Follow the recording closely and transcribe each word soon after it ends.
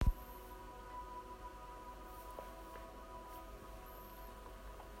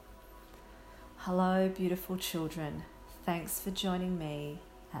Hello, beautiful children. Thanks for joining me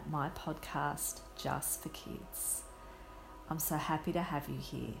at my podcast, Just for Kids. I'm so happy to have you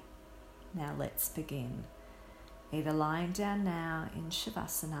here. Now let's begin. Either lying down now in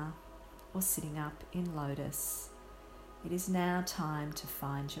Shavasana or sitting up in Lotus. It is now time to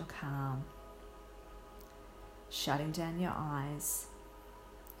find your calm. Shutting down your eyes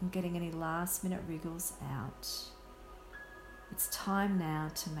and getting any last minute wriggles out. It's time now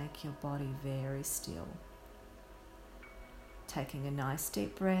to make your body very still. Taking a nice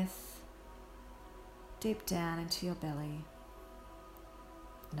deep breath, deep down into your belly,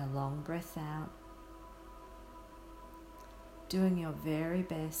 and a long breath out. Doing your very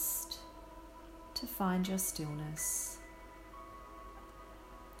best to find your stillness.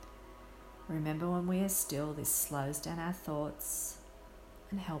 Remember, when we are still, this slows down our thoughts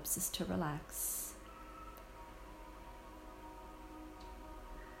and helps us to relax.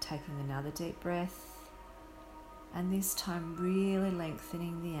 Taking another deep breath, and this time really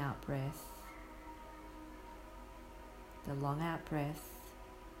lengthening the out breath. The long out breath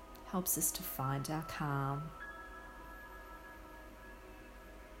helps us to find our calm.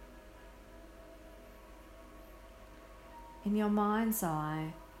 In your mind's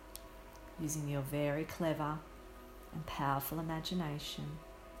eye, using your very clever and powerful imagination,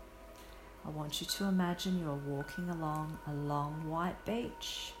 I want you to imagine you're walking along a long white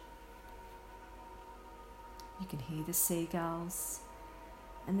beach. You can hear the seagulls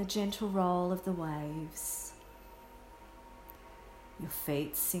and the gentle roll of the waves. Your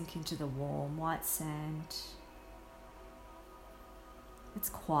feet sink into the warm white sand. It's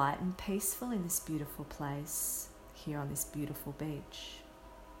quiet and peaceful in this beautiful place, here on this beautiful beach.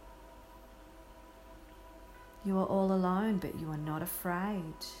 You are all alone, but you are not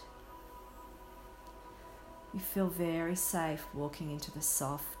afraid. You feel very safe walking into the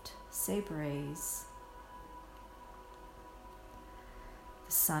soft sea breeze.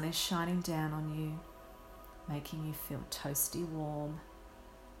 The sun is shining down on you, making you feel toasty warm.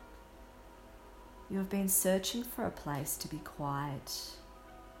 You have been searching for a place to be quiet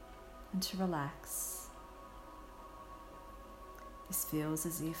and to relax. This feels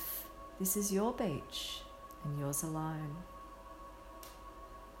as if this is your beach and yours alone.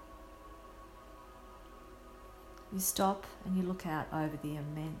 You stop and you look out over the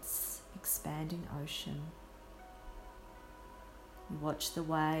immense, expanding ocean. You watch the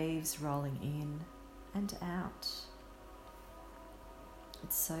waves rolling in and out.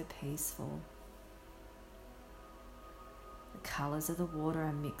 It's so peaceful. The colours of the water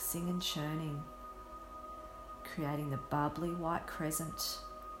are mixing and churning, creating the bubbly white crescent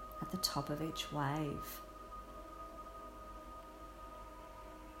at the top of each wave.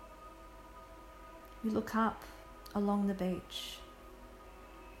 You look up along the beach.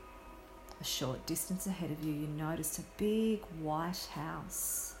 A short distance ahead of you, you notice a big white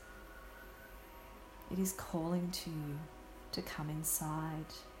house. It is calling to you to come inside.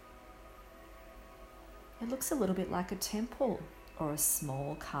 It looks a little bit like a temple or a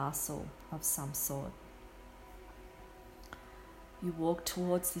small castle of some sort. You walk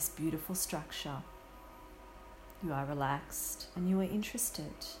towards this beautiful structure. You are relaxed and you are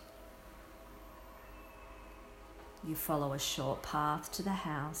interested. You follow a short path to the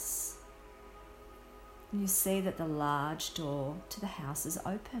house. And you see that the large door to the house is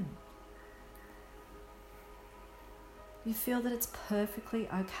open. You feel that it's perfectly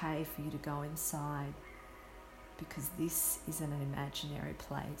okay for you to go inside because this is an imaginary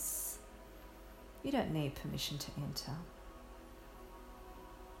place. You don't need permission to enter.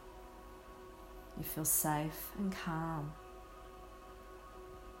 You feel safe and calm.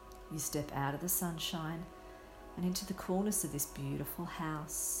 You step out of the sunshine and into the coolness of this beautiful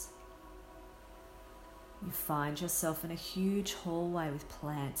house. You find yourself in a huge hallway with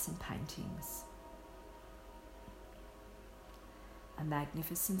plants and paintings. A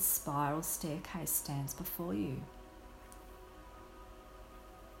magnificent spiral staircase stands before you.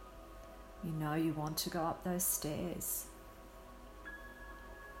 You know you want to go up those stairs.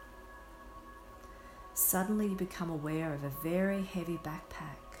 Suddenly you become aware of a very heavy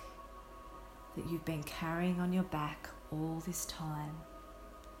backpack that you've been carrying on your back all this time.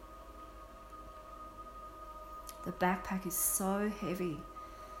 The backpack is so heavy.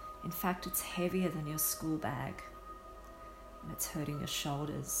 In fact, it's heavier than your school bag, and it's hurting your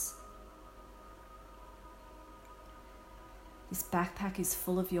shoulders. This backpack is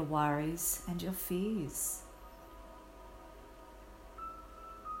full of your worries and your fears.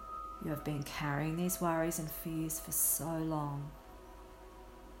 You have been carrying these worries and fears for so long.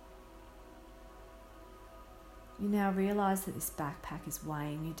 You now realize that this backpack is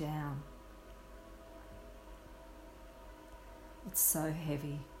weighing you down. It's so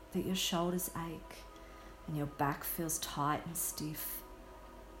heavy that your shoulders ache and your back feels tight and stiff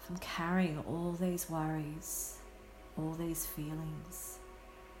from carrying all these worries, all these feelings.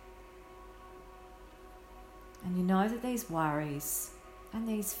 And you know that these worries and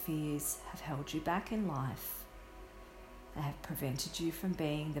these fears have held you back in life. They have prevented you from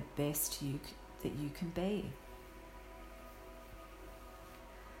being the best that you can be.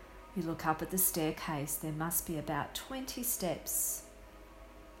 You look up at the staircase, there must be about 20 steps.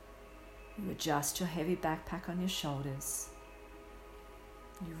 You adjust your heavy backpack on your shoulders.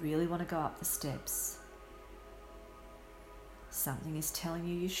 You really want to go up the steps. Something is telling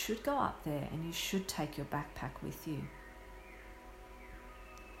you should go up there and you should take your backpack with you.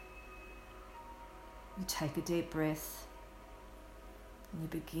 You take a deep breath and you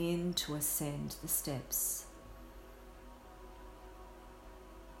begin to ascend the steps.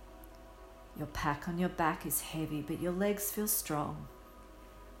 Your pack on your back is heavy, but your legs feel strong.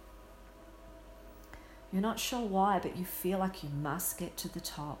 You're not sure why, but you feel like you must get to the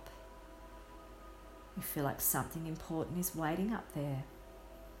top. You feel like something important is waiting up there.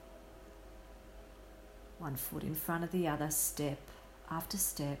 One foot in front of the other, step after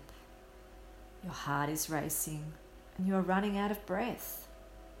step. Your heart is racing and you are running out of breath.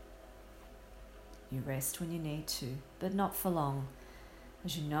 You rest when you need to, but not for long,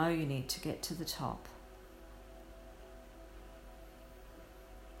 as you know you need to get to the top.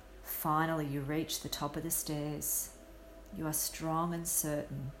 Finally, you reach the top of the stairs. You are strong and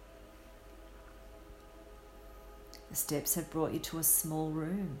certain. The steps have brought you to a small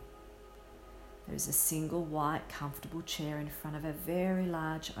room. There is a single white, comfortable chair in front of a very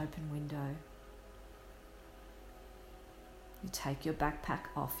large open window. You take your backpack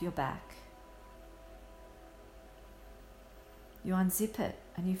off your back. You unzip it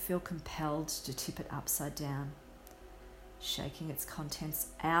and you feel compelled to tip it upside down, shaking its contents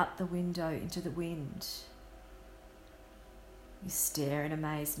out the window into the wind. You stare in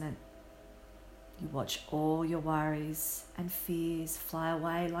amazement. You watch all your worries and fears fly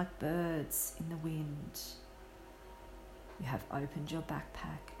away like birds in the wind. You have opened your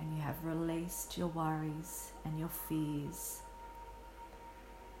backpack and you have released your worries and your fears.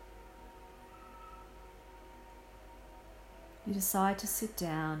 You decide to sit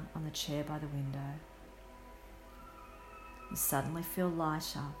down on the chair by the window. You suddenly feel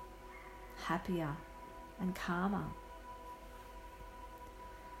lighter, happier, and calmer.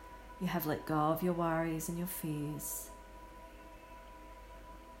 You have let go of your worries and your fears.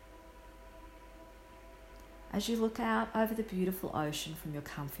 As you look out over the beautiful ocean from your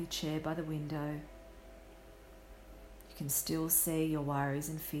comfy chair by the window, you can still see your worries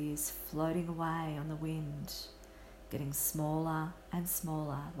and fears floating away on the wind, getting smaller and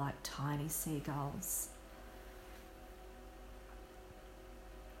smaller like tiny seagulls.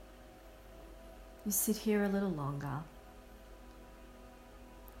 You sit here a little longer,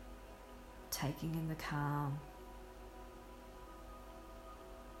 taking in the calm.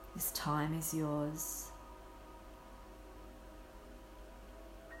 This time is yours.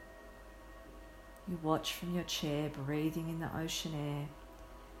 You watch from your chair, breathing in the ocean air,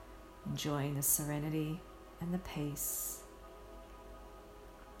 enjoying the serenity and the peace.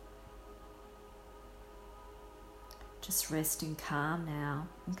 Just resting calm now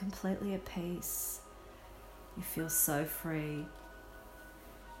and completely at peace. You feel so free.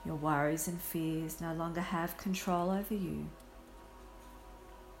 Your worries and fears no longer have control over you.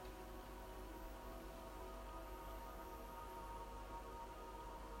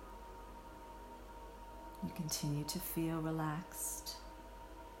 You continue to feel relaxed,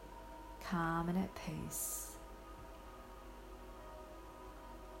 calm and at peace.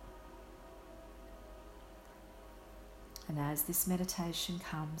 And as this meditation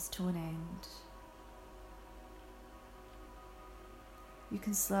comes to an end, you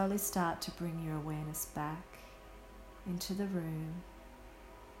can slowly start to bring your awareness back into the room,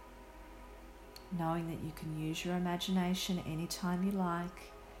 knowing that you can use your imagination anytime you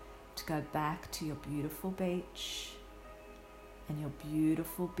like to go back to your beautiful beach and your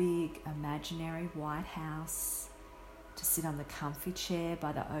beautiful big imaginary white house, to sit on the comfy chair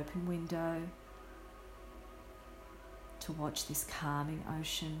by the open window, to watch this calming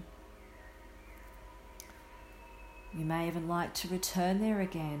ocean. You may even like to return there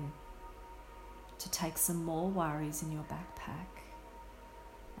again, to take some more worries in your backpack,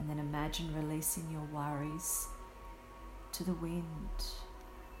 and then imagine releasing your worries to the wind.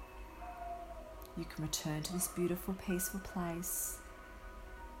 You can return to this beautiful, peaceful place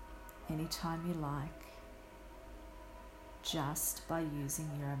anytime you like, just by using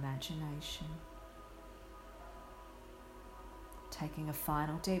your imagination. Taking a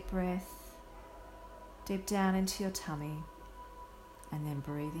final deep breath, deep down into your tummy, and then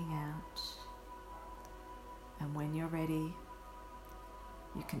breathing out. And when you're ready,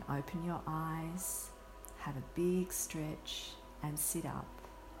 you can open your eyes, have a big stretch, and sit up.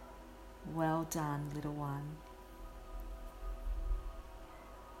 Well done, little one.